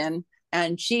communication.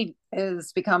 And she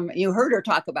has become, you heard her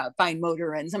talk about fine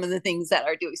motor and some of the things that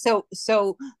are doing.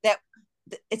 So that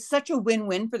it's such a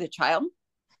win-win for the child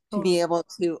to be able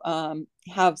to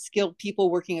have skilled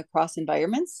people working across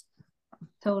environments.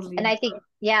 Totally. And I think,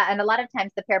 and a lot of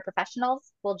times the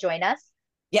paraprofessionals will join us.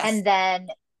 Yes. And then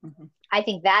I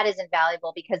think that is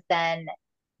invaluable, because then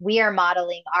we are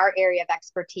modeling our area of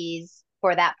expertise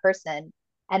for that person.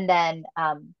 And then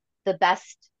the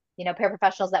best,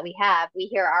 paraprofessionals that we have, we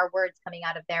hear our words coming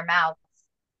out of their mouths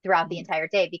throughout the entire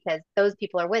day, because those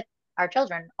people are with our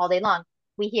children all day long.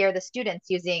 We hear the students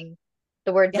using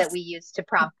the words that we use to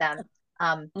prompt them.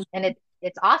 And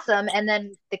it's awesome. And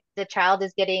then the child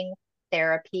is getting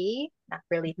therapy, not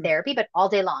really therapy, but all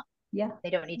day long. Yeah. They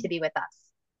don't need to be with us.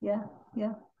 Yeah.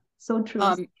 Yeah. So true.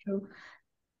 So true.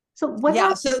 So what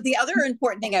happens? So the other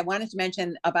important thing I wanted to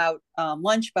mention about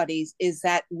lunch buddies is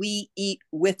that we eat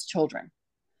with children.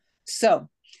 So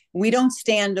we don't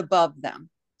stand above them.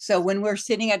 So when we're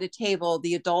sitting at a table,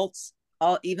 the adults,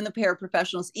 even the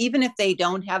paraprofessionals, even if they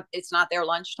don't have, it's not their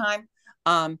lunchtime,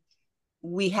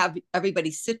 we have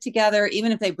everybody sit together,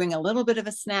 even if they bring a little bit of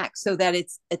a snack, so that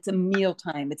it's a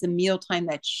mealtime. It's a mealtime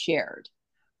that's shared.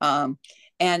 And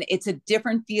it's a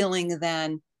different feeling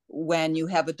than when you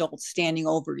have adults standing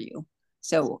over you.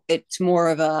 So it's more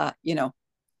of a,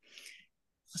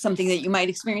 something that you might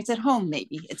experience at home.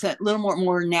 Maybe it's a little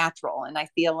more natural. And I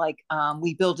feel like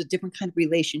we build a different kind of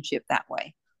relationship that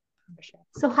way.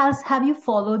 So have you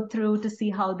followed through to see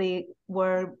how they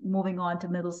were moving on to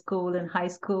middle school and high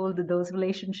school? Did those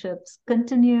relationships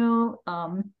continue?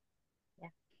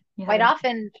 Quite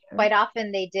often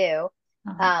they do.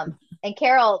 And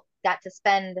Carol got to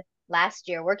spend last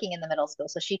year working in the middle school,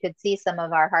 so she could see some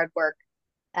of our hard work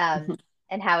and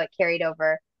how it carried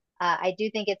over. I do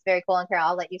think it's very cool, and Carol,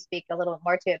 I'll let you speak a little bit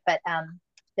more to it, but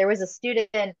there was a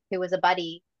student who was a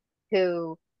buddy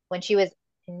who, when she was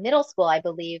in middle school, I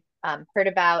believe, heard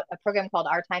about a program called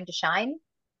Our Time to Shine,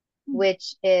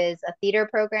 which is a theater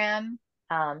program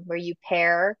where you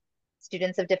pair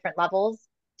students of different levels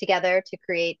together to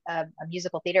create a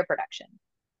musical theater production.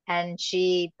 And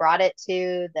she brought it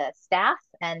to the staff,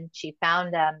 and she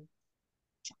found a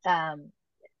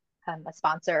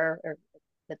sponsor, or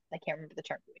I can't remember the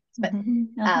term, but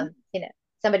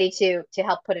somebody to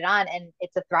help put it on, and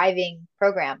it's a thriving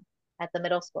program at the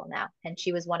middle school now. And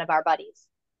she was one of our buddies.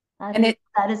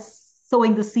 That is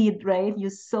sowing the seed, right? You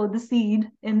sow the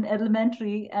seed in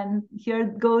elementary, and here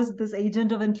goes this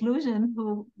agent of inclusion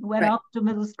who went up to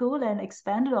middle school and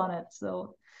expanded on it.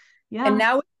 So, yeah. And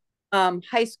now,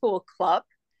 high school club,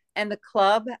 and the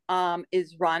club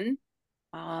is run.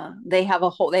 They have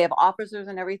officers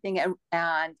and everything,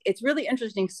 and it's really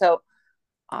interesting. So,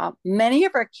 many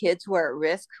of our kids who are at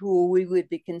risk, who we would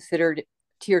be considered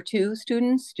tier 2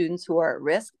 students who are at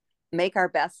risk, make our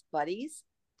best buddies,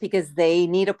 because they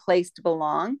need a place to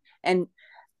belong and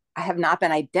have not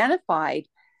been identified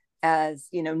as,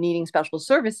 needing special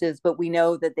services, but we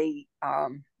know that they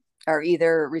are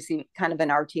either receiving kind of an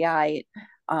RTI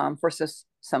for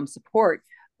some support.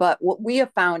 But what we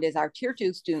have found is our tier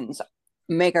 2 students,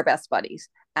 make our best buddies.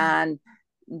 And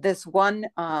this one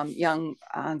young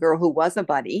girl who was a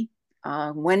buddy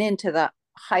went into the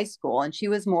high school, and she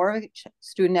was more of a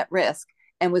student at risk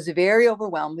and was very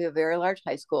overwhelmed. We have a very large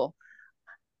high school,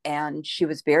 and she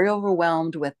was very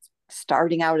overwhelmed with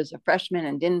starting out as a freshman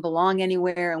and didn't belong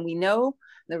anywhere. And we know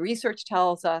the research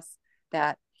tells us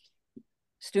that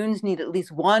students need at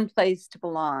least one place to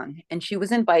belong. And she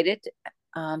was invited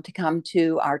to come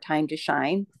to our Time to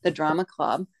Shine, the drama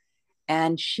club,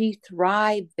 and she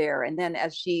thrived there. And then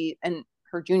as she, in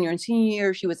her junior and senior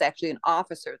year, she was actually an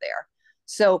officer there.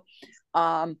 So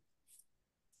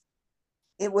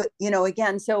it was,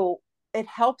 again, so it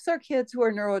helps our kids who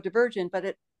are neurodivergent, but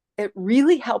it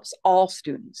really helps all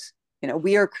students.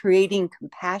 We are creating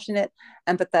compassionate,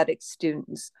 empathetic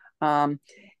students.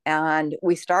 And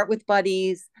we start with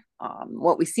buddies.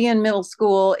 What we see in middle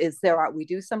school is we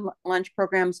do some lunch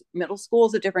programs. Middle school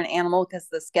is a different animal because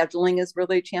the scheduling is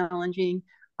really challenging.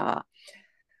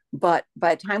 But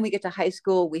by the time we get to high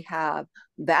school, we have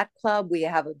that club. We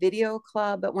have a video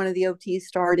club that one of the OTs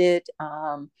started.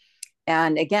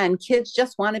 And again, kids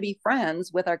just want to be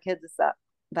friends with our kids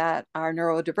that are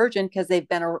neurodivergent because they've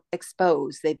been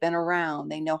exposed, they've been around,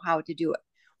 they know how to do it.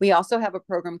 We also have a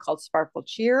program called Sparkle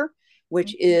Cheer,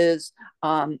 which is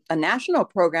a national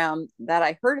program that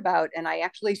I heard about. And I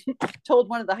actually told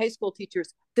one of the high school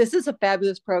teachers, this is a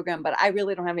fabulous program, but I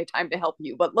really don't have any time to help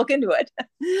you, but look into it.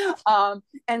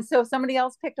 And so somebody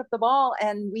else picked up the ball,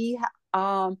 and we,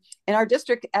 in our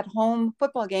district at home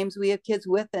football games, we have kids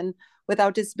with and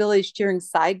without disabilities cheering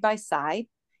side by side.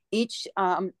 Each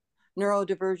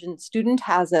neurodivergent student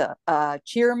has a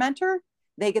cheer mentor.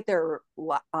 They get their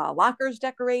lockers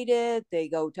decorated. They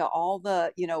go to all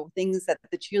the, things that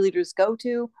the cheerleaders go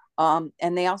to.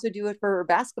 And they also do it for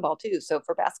basketball too. So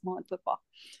for basketball and football.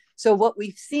 So what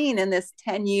we've seen in this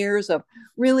 10 years of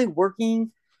really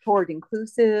working toward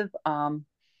inclusive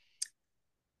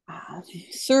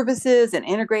services and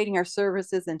integrating our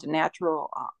services into natural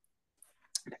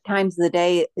times of the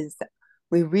day is that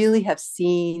we really have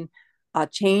seen a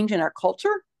change in our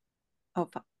culture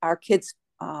of our kids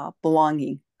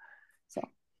belonging. So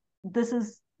this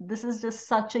is just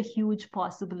such a huge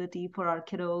possibility for our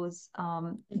kiddos.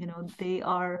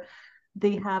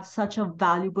 They have such a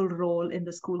valuable role in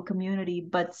the school community,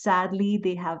 but sadly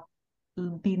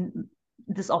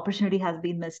this opportunity has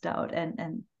been missed out,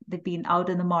 and they've been out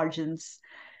in the margins,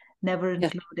 never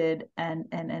included. And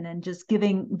just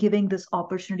giving this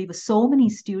opportunity for so many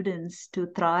students to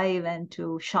thrive and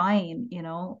to shine,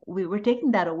 we were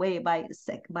taking that away by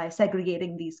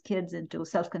segregating these kids into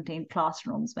self-contained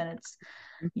classrooms when it's,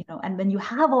 and when you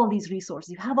have all these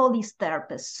resources, you have all these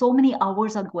therapists, so many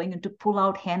hours are going into pull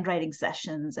out handwriting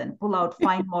sessions and pull out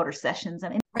fine motor sessions. I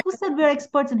mean, who said we're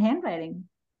experts in handwriting?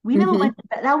 We never went,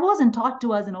 that wasn't taught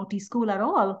to us in OT school at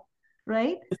all.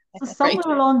 Right? So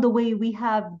somewhere along the way, we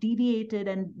have deviated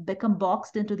and become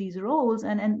boxed into these roles.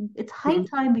 And it's high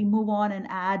time we move on and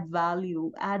add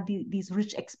value, add these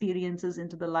rich experiences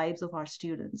into the lives of our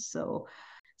students. So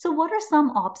what are some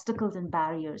obstacles and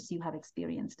barriers you have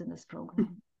experienced in this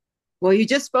program? Well, you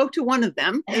just spoke to one of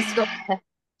them, is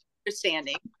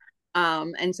understanding.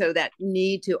 And so that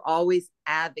need to always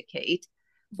advocate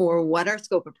for what our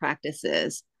scope of practice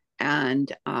is.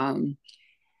 And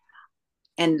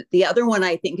the other one,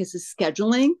 I think, is the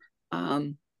scheduling.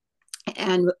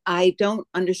 And I don't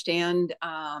understand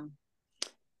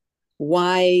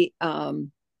why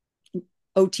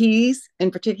OTs in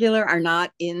particular are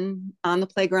not on the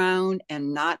playground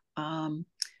and not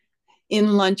in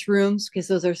lunchrooms, because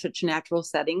those are such natural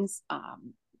settings.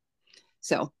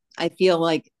 So I feel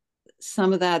like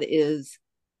some of that is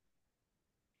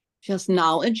just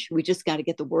knowledge. We just got to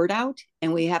get the word out,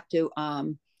 and we have to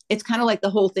it's kind of like the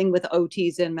whole thing with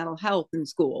OTs and mental health in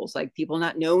schools, like people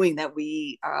not knowing that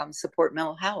we support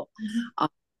mental health.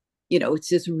 It's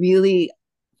just really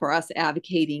for us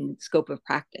advocating scope of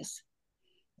practice.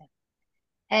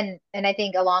 And I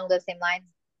think along those same lines,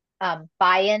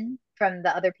 buy-in from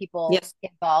the other people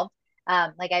involved.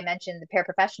 Like I mentioned, the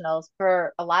paraprofessionals,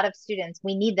 for a lot of students,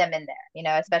 we need them in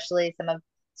there, especially some of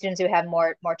students who have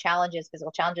more challenges,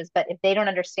 physical challenges. But if they don't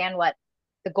understand what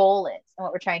the goal is and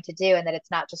what we're trying to do, and that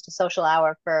it's not just a social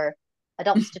hour for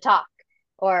adults to talk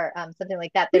or something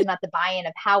like that, there's not the buy-in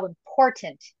of how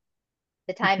important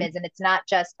the time is. And it's not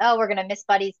just, oh, we're going to miss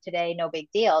buddies today, no big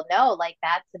deal. No, like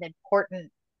that's an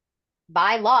important,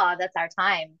 by law, that's our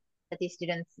time that these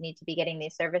students need to be getting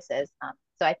these services.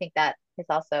 So I think that is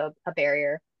also a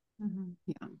barrier. And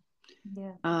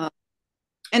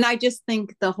I just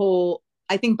think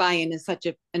I think buy-in is such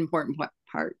an important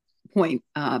point,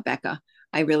 Becca.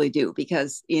 I really do,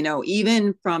 because,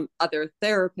 even from other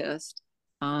therapists,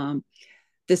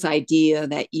 this idea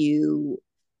that you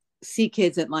see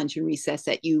kids at lunch and recess,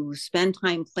 that you spend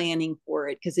time planning for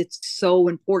it because it's so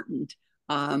important.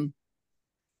 And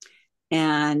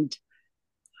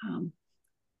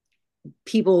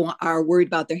people are worried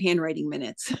about their handwriting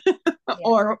minutes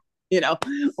or don't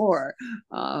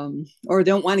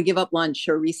want to give up lunch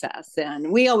or recess.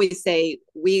 And we always say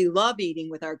we love eating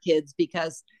with our kids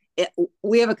because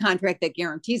we have a contract that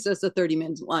guarantees us a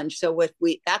 30-minute lunch. So if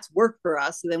that's work for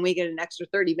us, then we get an extra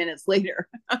 30 minutes later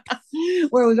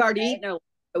where we've already eaten our lunch,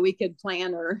 so we could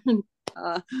plan or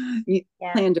plan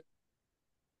to.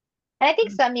 And I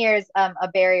think some years a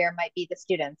barrier might be the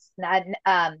students, not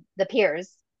the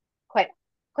peers, quite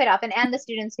often, and the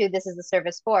students who this is a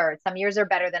service for. Some years are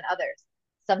better than others.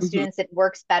 Some students, it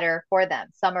works better for them.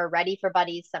 Some are ready for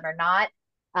buddies, some are not.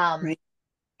 Right.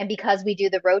 And because we do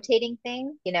the rotating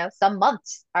thing, some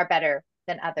months are better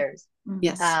than others.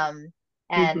 Yes.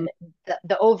 And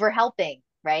the over helping,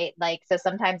 right? Like, so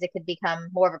sometimes it could become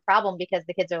more of a problem because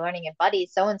the kids are learning in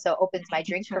buddies. So-and-so opens my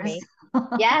drink for me.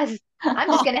 Yes. I'm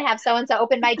just going to have so-and-so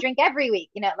open my drink every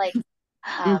week, right.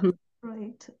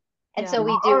 And so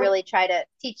we do really try to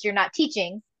teach. You're not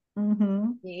teaching.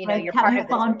 Right. You're part of this.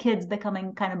 Found kids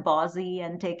becoming kind of bossy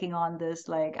and taking on this,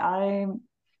 like, I'm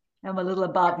a little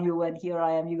above you and here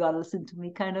I am, you got to listen to me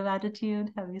kind of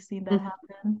attitude. Have you seen that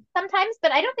happen? Sometimes,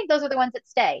 but I don't think those are the ones that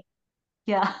stay.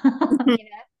 Yeah.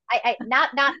 I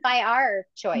not by our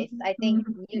choice. I think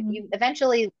you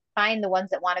eventually find the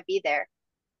ones that want to be there.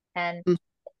 And,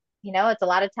 it's a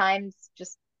lot of times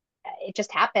it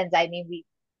just happens. I mean, we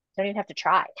don't even have to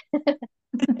try.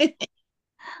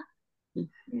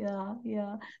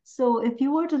 Yeah. So if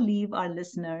you were to leave our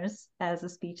listeners as a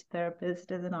speech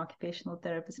therapist, as an occupational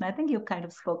therapist, and I think you've kind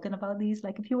of spoken about these,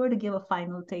 like if you were to give a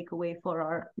final takeaway for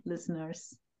our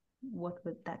listeners, what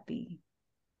would that be?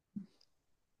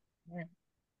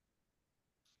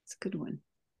 It's a good one.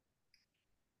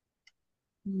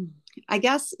 I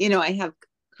guess, I have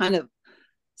kind of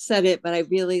said it, but I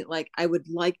would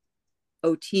like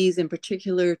OTs in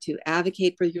particular to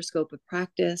advocate for your scope of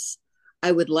practice.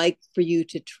 I would like for you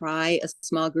to try a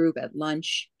small group at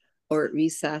lunch or at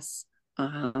recess.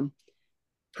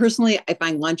 Personally, I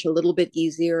find lunch a little bit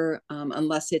easier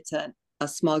unless it's a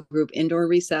small group indoor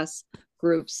recess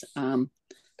groups.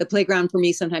 The playground for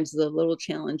me sometimes is a little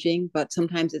challenging, but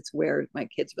sometimes it's where my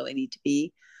kids really need to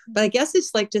be. But I guess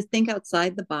it's like to think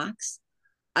outside the box.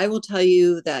 I will tell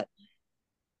you that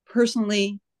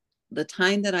personally, the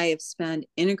time that I have spent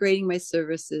integrating my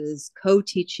services,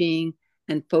 co-teaching,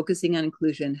 and focusing on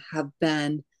inclusion have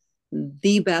been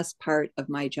the best part of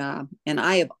my job. And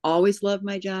I have always loved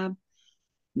my job.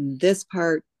 This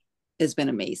part has been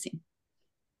amazing.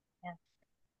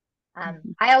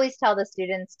 I always tell the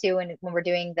students too, when we're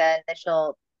doing the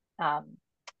initial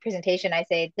presentation, I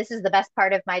say, this is the best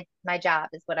part of my job,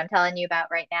 is what I'm telling you about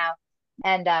right now.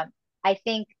 And I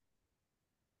think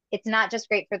it's not just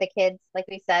great for the kids, like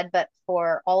we said, but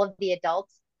for all of the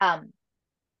adults.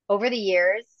 Over the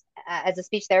years, as a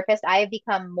speech therapist, I have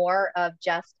become more of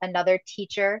just another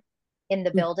teacher in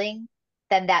the building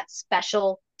than that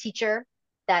special teacher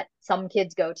that some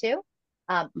kids go to.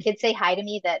 Kids say hi to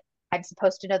me that I'm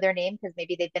supposed to know their name because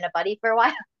maybe they've been a buddy for a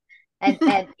while, and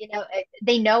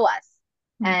they know us,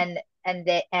 and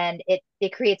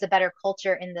it creates a better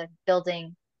culture in the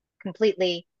building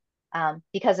completely,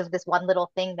 because of this one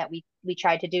little thing that we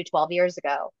tried to do 12 years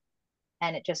ago,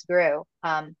 and it just grew.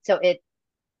 So it's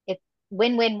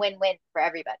win-win-win-win for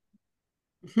everybody.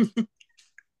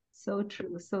 So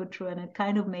true. And it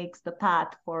kind of makes the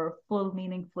path for full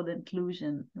meaningful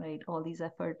inclusion, right? All these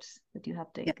efforts that you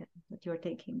have taken, that you're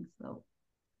taking. So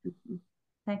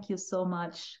thank you so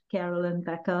much, Carol and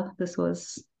Becca. This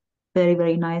was very,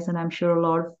 very nice. And I'm sure a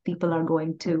lot of people are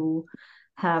going to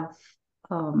have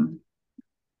some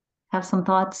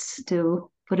thoughts to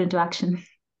put into action.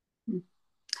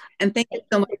 And thank you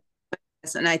so much.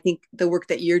 And I think the work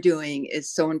that you're doing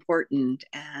is so important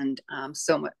and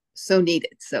so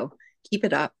needed. So keep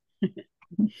it up.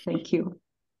 Thank you.